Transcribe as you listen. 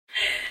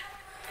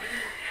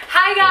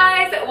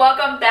guys,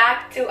 welcome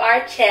back to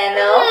our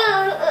channel.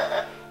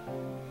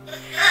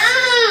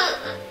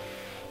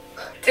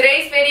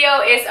 Today's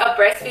video is a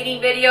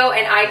breastfeeding video,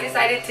 and I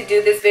decided to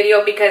do this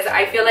video because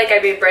I feel like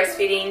I've been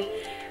breastfeeding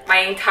my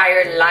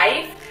entire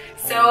life.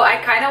 So I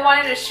kind of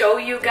wanted to show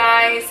you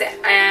guys,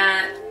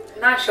 and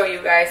not show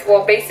you guys,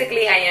 well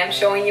basically I am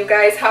showing you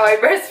guys how I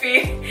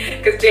breastfeed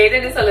because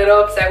Jaden is a little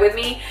upset with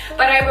me.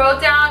 But I wrote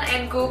down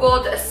and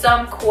googled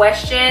some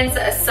questions,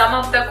 some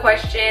of the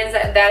questions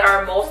that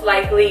are most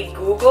likely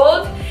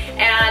googled,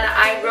 and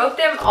I wrote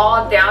them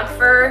all down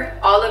for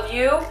all of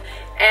you.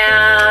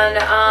 And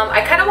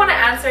I kind of want to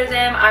answer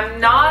them.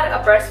 I'm not a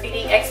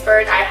breastfeeding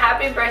expert. I have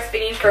been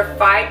breastfeeding for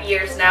 5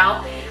 years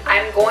now.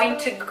 I'm going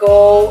to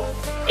go,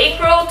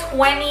 April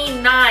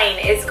 29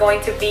 is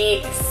going to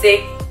be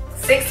six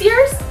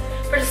years?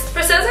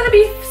 Priscilla's gonna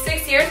be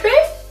 6 years,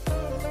 babe?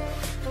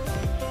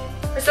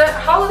 Priscilla,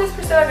 how old is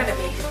Priscilla gonna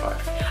be?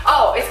 5.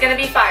 Oh, it's gonna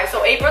be 5.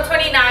 So April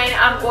 29,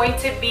 I'm going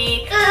to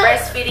be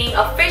breastfeeding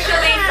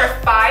officially for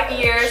 5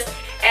 years.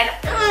 And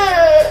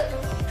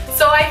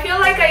so I feel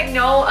like I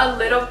know a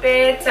little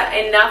bit,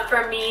 enough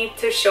for me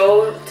to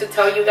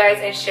tell you guys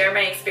and share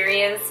my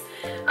experience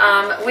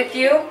with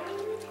you.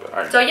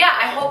 So yeah,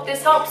 I hope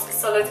this helps.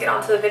 So let's get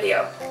on to the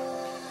video.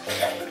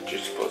 You're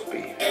supposed to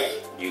be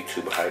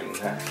YouTube hiding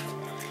that.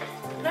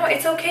 No,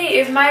 it's okay.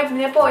 If my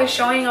nipple is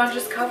showing, I'll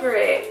just cover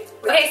it.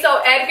 Okay, so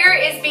Edgar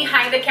is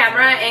behind the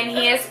camera and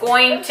he is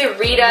going to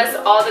read us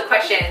all the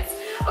questions.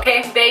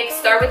 Okay, babe,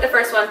 start with the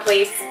first one,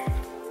 please.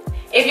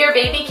 If your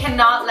baby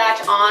cannot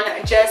latch on,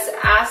 just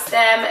ask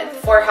them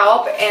for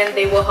help and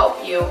they will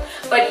help you.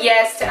 But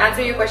yes, to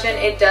answer your question,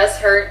 it does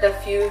hurt the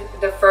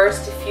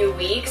first few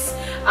weeks.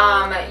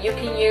 You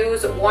can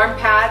use warm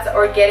pads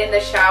or get in the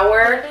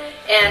shower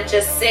and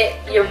just sit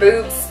your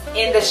boobs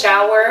in the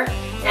shower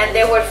and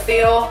they would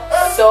feel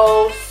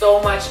so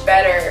much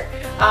better.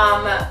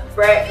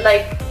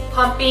 Like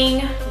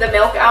pumping the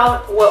milk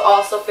out will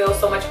also feel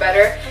so much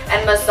better,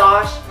 and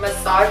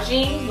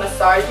massaging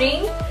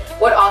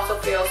would also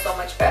feel so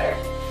much better.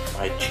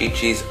 My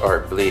chi-chis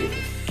are bleeding.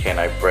 Can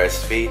I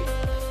breastfeed?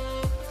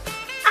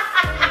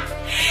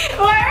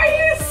 Why are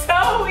you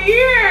so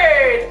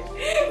weird?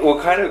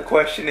 What kind of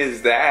question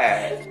is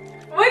that?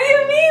 What do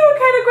you mean? What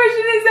kind of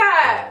question is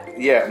that?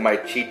 Yeah, my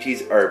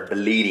chi-chis are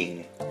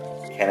bleeding.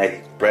 Can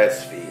I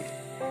breastfeed?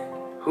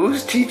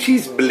 Whose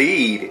chi-chis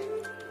bleed?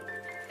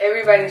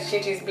 Everybody's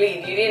chi-chis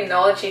bleed. You didn't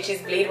know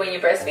chi-chis bleed when you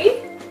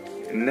breastfeed?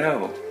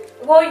 No.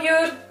 Well,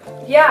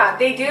 yeah,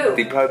 they do.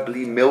 They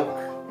probably bleed milk?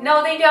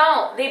 No, they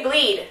don't. They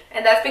bleed.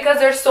 And that's because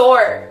they're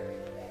sore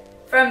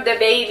from the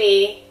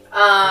baby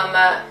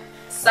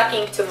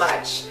sucking too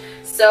much.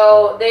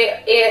 So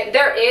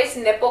there is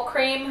nipple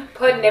cream.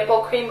 Put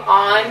nipple cream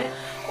on,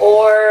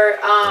 or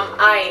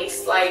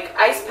ice, like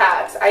ice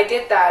packs. I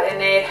did that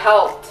and it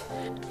helped.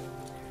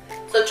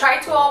 So try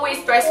to always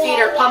breastfeed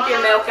or pump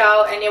your milk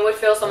out and it would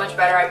feel so much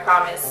better, I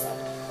promise.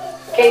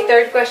 Okay,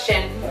 third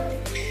question.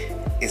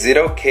 Is it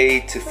okay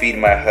to feed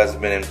my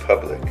husband in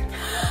public?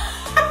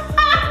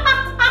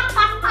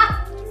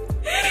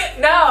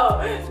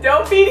 No,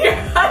 don't feed your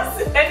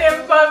husband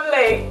in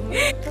public.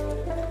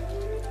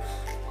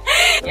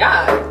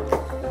 Yeah,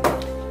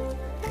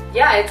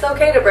 it's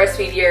okay to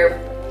breastfeed your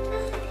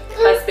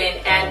husband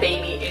and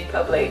baby in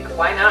public.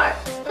 Why not?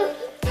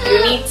 You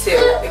need to.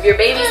 If your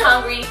baby's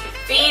hungry,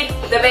 feed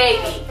the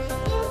baby.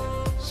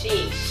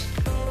 Sheesh.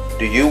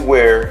 Do you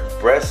wear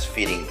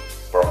breastfeeding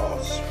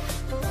bras?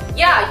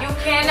 Yeah, you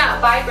can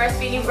buy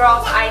breastfeeding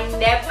bras. I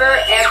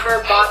never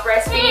ever bought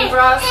breastfeeding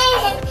bras.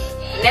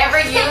 Never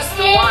used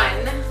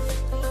one.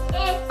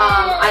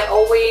 I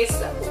always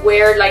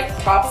wear like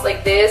tops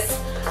like this,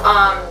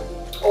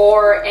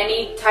 or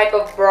any type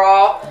of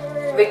bra,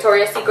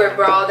 Victoria's Secret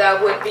bra, that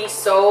would be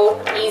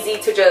so easy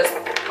to just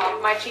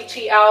pop my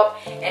chi-chi out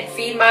and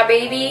feed my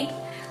baby.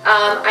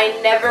 I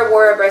never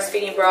wore a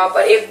breastfeeding bra,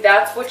 but if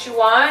that's what you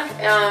want,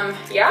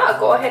 yeah,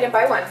 go ahead and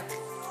buy one.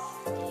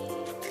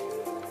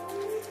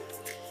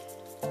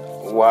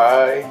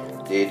 Why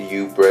did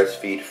you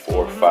breastfeed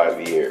for 5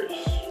 years?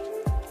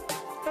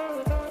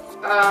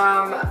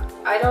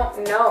 I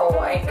don't know.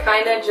 I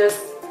kind of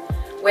just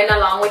went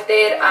along with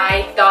it.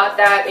 I thought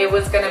that it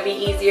was gonna be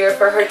easier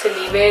for her to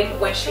leave it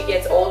when she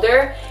gets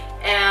older,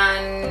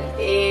 and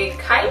it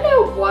kind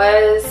of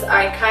was.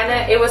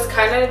 It was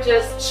kind of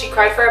just, she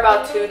cried for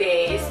about 2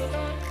 days,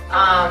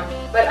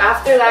 but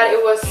after that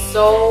it was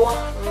so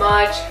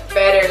much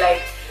better.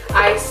 Like,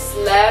 I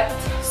slept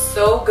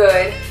so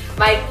good.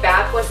 My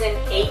back wasn't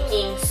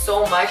aching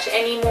so much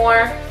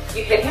anymore.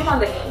 You hit him on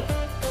the knee.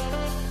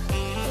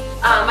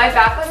 My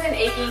back wasn't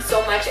aching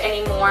so much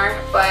anymore,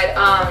 but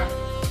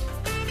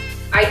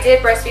I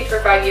did breastfeed for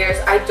 5 years.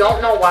 I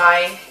don't know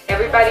why.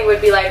 Everybody would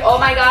be like, oh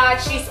my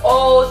god, she's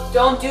old,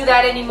 don't do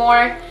that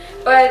anymore.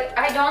 But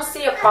I don't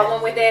see a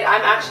problem with it.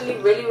 I'm actually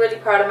really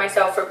proud of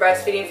myself for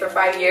breastfeeding for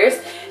 5 years.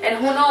 And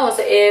who knows,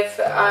 if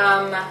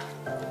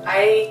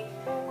I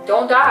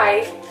don't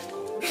die,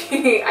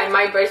 I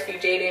might breastfeed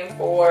Jaden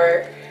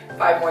for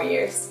 5 more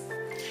years.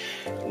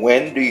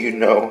 When do you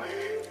know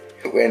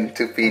when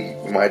to feed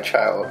my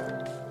child?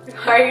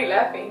 Why are you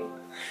laughing?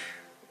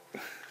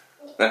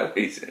 No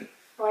reason.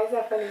 Why is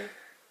that funny?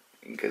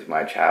 Because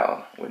my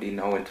child. When do you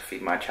know when to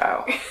feed my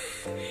child?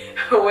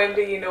 When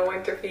do you know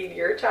when to feed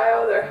your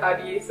child, or how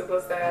do you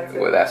supposed to answer?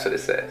 Well, that's what it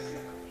says.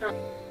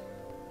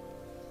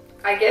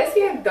 I guess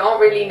you don't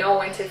really know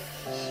when to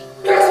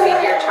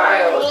breastfeed your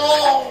child.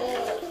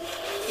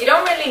 You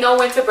don't really know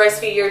when to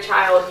breastfeed your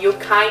child. You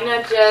kind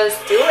of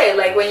just do it.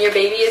 Like when your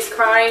baby is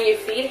crying, you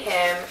feed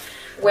him.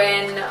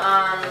 When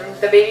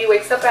the baby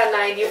wakes up at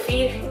night, you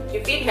feed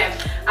him.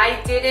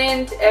 I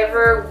didn't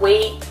ever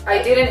wake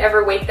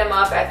them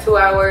up at 2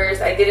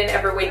 hours. I didn't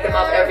ever wake them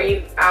up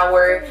every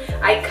hour.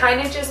 I kind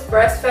of just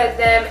breastfed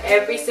them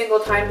every single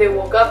time they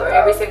woke up or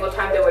every single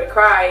time they would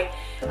cry.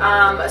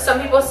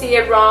 Some people see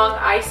it wrong.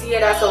 I see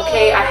it as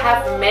okay. I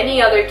have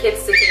many other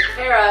kids to take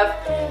care of,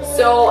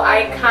 so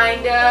I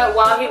kind of,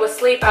 while he was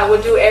asleep, I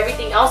would do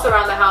everything else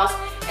around the house,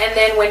 and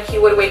then when he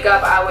would wake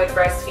up, I would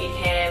breastfeed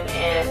him,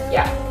 and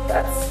yeah,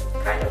 that's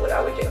kind of what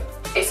I would do.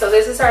 Okay, so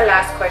this is our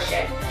last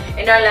question,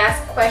 and our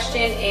last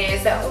question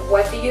is,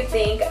 what do you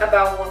think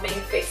about women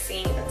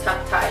fixing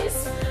tongue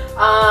ties?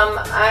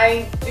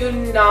 I do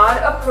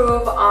not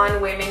approve on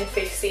women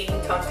fixing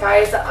tongue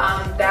ties.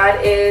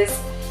 That is,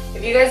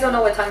 if you guys don't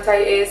know what tongue tie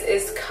is,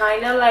 it's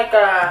kind of like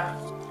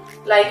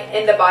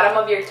in the bottom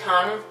of your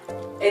tongue,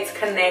 it's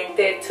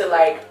connected to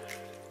like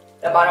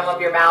the bottom of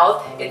your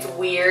mouth. It's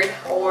weird.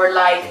 Or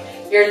like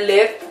your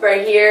lip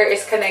right here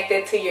is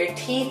connected to your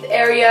teeth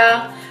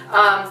area.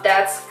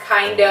 That's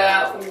kind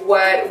of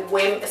what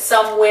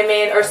some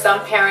women or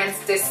some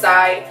parents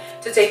decide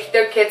to take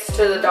their kids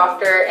to the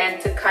doctor and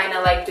to kind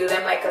of like do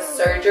them like a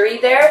surgery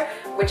there,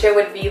 which it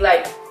would be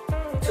like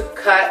to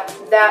cut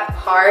that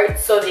part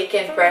so they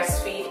can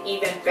breastfeed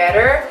even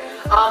better.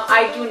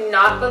 I do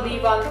not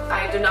believe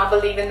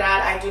in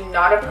that. I do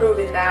not approve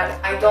in that.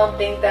 I don't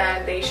think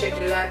that they should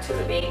do that to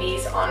the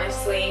babies,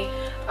 honestly.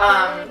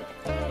 I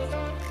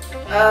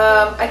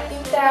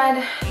think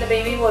that the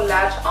baby will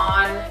latch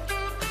on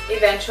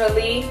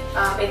eventually.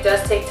 It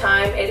does take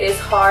time. It is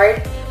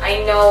hard.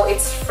 I know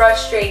it's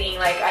frustrating.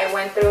 Like I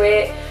went through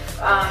it.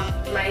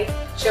 My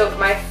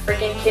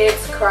freaking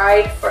kids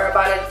cried for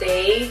about a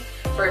day.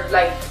 For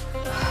like,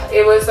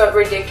 it was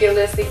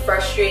ridiculously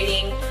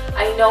frustrating.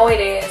 I know it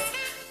is,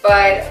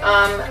 but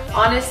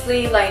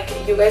honestly, like,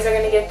 you guys are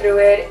gonna get through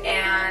it,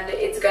 and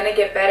it's gonna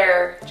get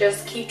better.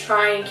 Just keep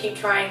trying,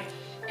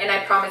 and I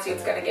promise you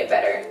it's gonna get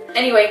better.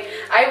 Anyway,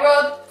 I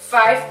wrote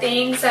 5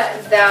 things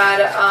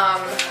that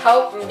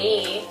helped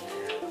me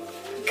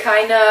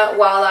kind of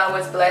while I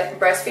was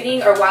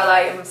breastfeeding, or while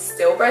I am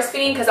still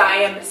breastfeeding, because I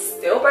am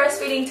still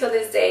breastfeeding till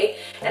this day,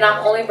 and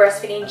I'm only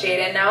breastfeeding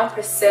Jaden now.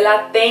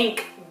 Priscilla,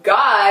 thank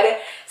God,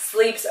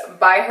 sleeps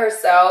by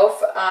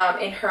herself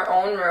in her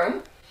own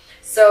room.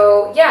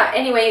 So yeah,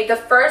 anyway, the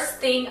first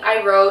thing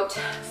I wrote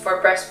for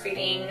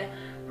breastfeeding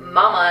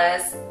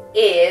mamas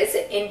is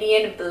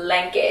Indian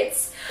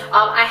blankets.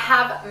 I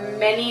have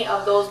many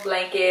of those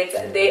blankets.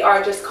 They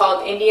are just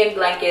called Indian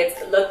blankets.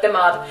 Look them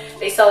up.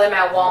 They sell them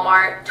at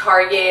Walmart,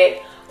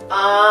 Target,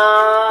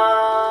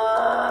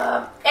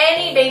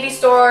 any baby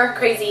store,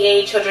 Crazy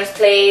 8, Children's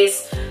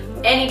Place,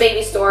 any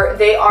baby store.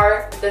 They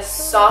are the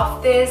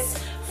softest,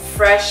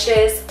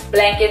 freshest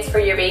blankets for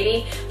your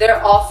baby.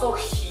 They're also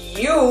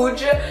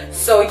huge,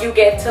 so you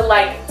get to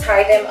like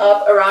tie them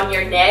up around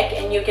your neck,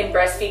 and you can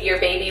breastfeed your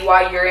baby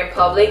while you're in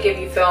public if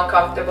you feel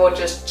uncomfortable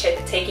just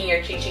taking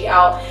your chi-chi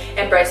out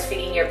and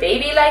breastfeeding your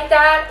baby like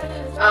that.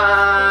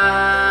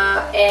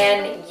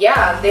 And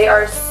yeah, they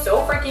are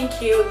so freaking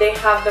cute. They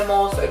have the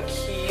most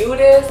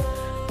cutest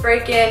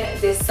freaking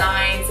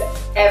designs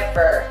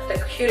ever. The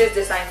cutest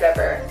designs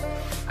ever.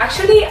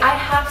 Actually, I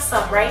have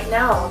some right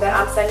now that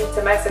I'm sending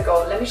to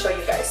Mexico. Let me show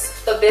you guys.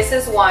 So this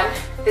is one.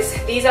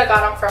 These I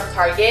got them from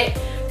Target.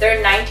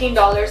 They're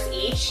 $19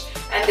 each,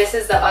 and this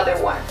is the other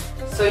one.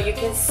 So you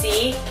can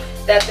see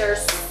that they're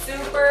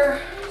super,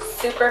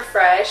 super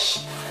fresh.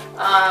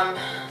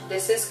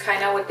 This is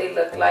kind of what they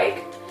look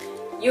like.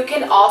 You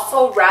can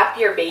also wrap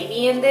your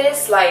baby in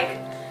this, like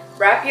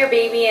wrap your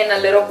baby in a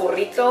little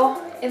burrito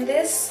in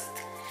this,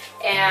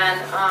 and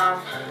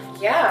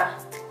yeah.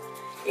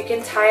 You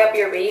can tie up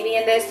your baby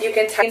in this. You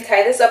can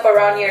tie this up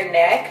around your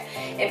neck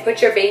and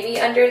put your baby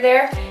under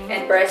there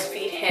and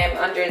breastfeed him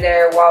under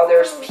there while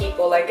there's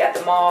people like at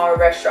the mall or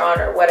restaurant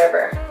or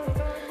whatever.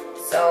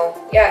 So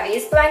yeah,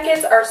 these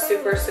blankets are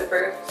super,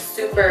 super,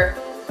 super,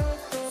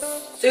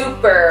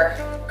 super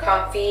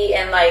comfy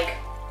and like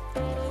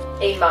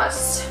a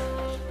must.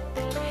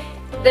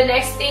 The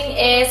next thing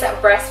is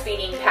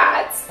breastfeeding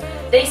pads.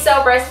 They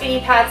sell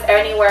breastfeeding pads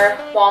anywhere,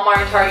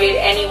 Walmart, Target,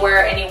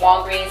 anywhere, any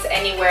Walgreens,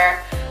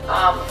 anywhere.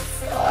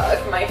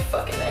 My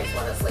fucking legs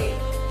want to sleep.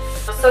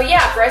 So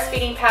yeah,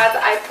 breastfeeding pads,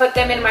 I put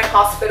them in my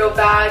hospital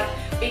bag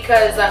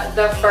because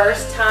the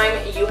first time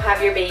you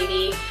have your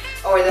baby,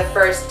 or the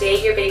first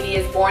day your baby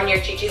is born, your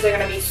chichis are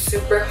gonna be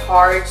super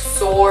hard,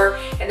 sore,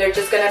 and they're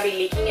just gonna be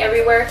leaking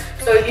everywhere.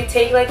 So if you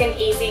take like an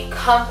easy,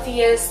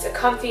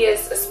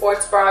 comfiest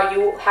sports bra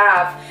you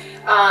have,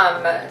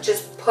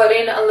 just put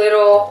in a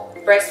little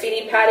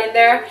breastfeeding pad in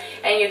there,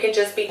 and you can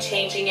just be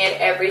changing it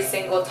every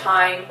single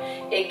time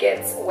it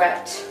gets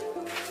wet.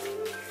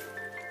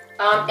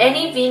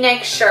 Any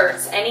v-neck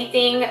shirts,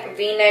 anything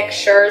v-neck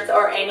shirts,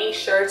 or any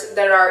shirts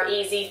that are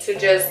easy to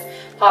just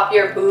pop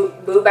your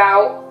boob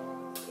out,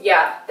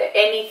 yeah,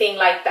 anything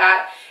like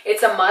that,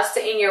 it's a must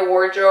in your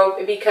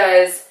wardrobe,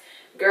 because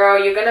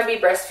girl, you're gonna be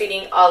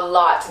breastfeeding a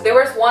lot. There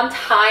was one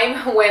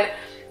time when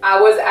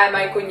I was at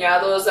my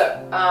cuñado's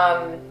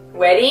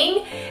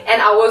wedding,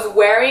 and I was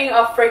wearing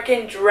a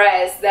freaking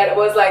dress that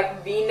was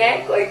like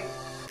v-neck, like,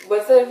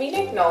 was it a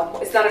v-neck? No,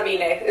 it's not a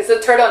v-neck, it's a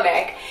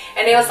turtleneck,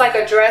 and it was like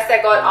a dress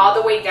that got all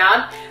the way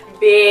down.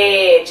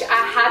 Bitch,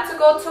 I had to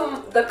go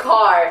to the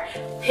car,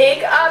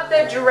 pick up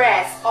the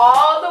dress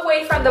all the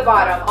way from the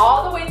bottom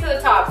all the way to the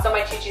top, so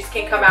my chichis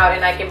can come out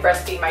and I can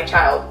breastfeed my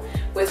child,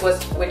 which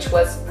was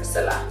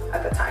Priscilla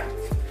at the time.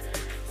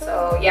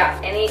 So yeah,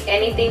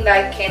 anything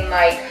that can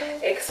like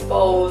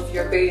expose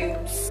your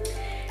boobs.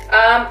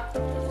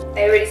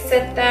 I already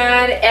said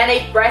that. And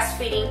a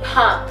breastfeeding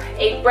pump.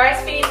 A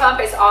breastfeeding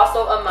pump is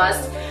also a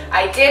must.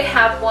 I did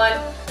have one.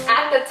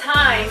 At the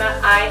time,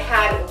 I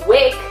had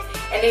WIC.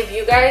 And if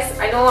you guys,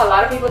 I know a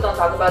lot of people don't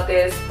talk about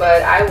this,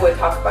 but I would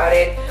talk about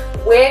it.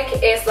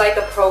 WIC is like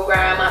a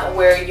program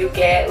where you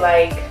get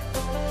like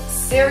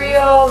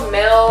cereal,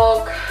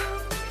 milk,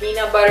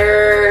 peanut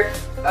butter,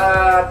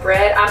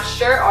 bread. I'm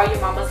sure all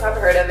your mamas have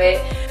heard of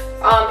it.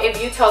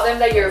 If you tell them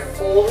that you're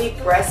fully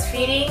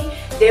breastfeeding,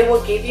 they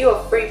will give you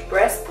a free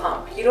breast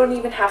pump. You don't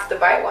even have to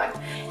buy one.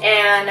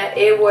 And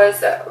it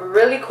was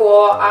really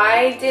cool.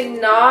 I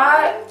did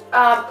not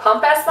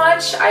pump as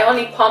much. I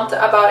only pumped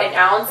about an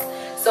ounce.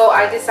 So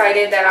I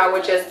decided that I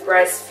would just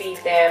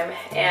breastfeed them.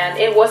 And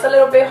it was a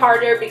little bit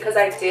harder because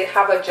I did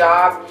have a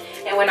job.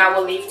 And when I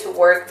would leave to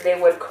work, they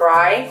would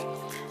cry.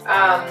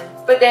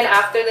 But then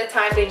after the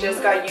time, they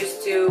just got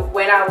used to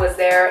when I was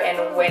there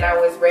and when I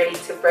was ready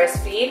to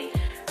breastfeed.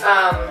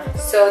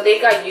 So they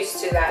got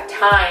used to that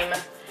time.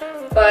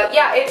 But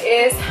yeah, it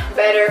is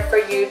better for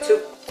you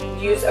to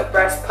use a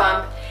breast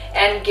pump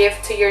and give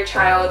to your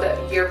child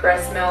your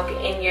breast milk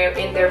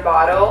in their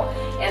bottle,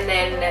 and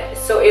then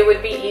so it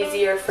would be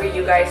easier for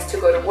you guys to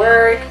go to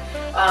work,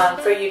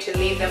 for you to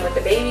leave them with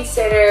the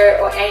babysitter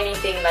or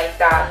anything like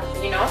that,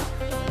 you know.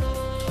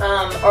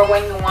 Or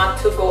when you want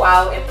to go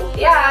out and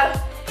putear,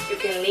 you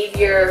can leave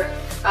your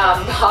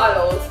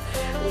bottles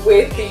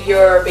with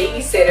your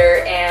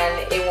babysitter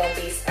and it won't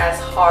be as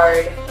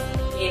hard,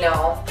 you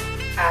know,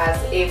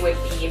 as it would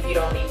be if you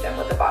don't leave them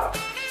with the bottle.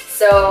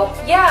 So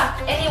yeah,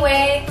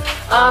 anyway,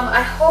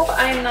 I hope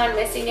I'm not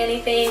missing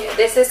anything.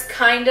 This is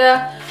kind of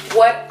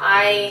what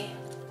I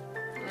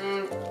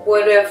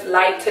would have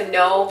liked to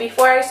know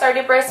before I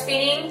started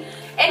breastfeeding.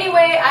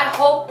 Anyway, I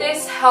hope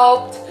this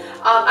helped.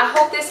 I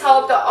hope this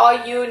helped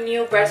all you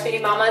new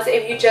breastfeeding mamas.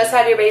 If you just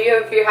had your baby or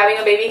if you're having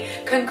a baby,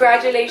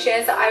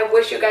 congratulations. I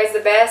wish you guys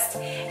the best.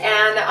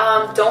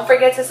 And don't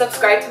forget to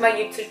subscribe to my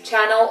YouTube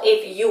channel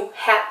if you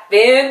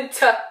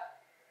haven't.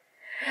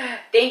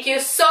 Thank you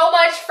so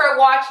much for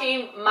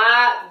watching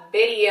my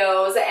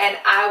videos, and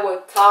I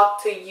will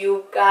talk to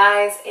you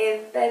guys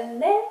in the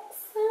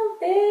next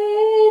video.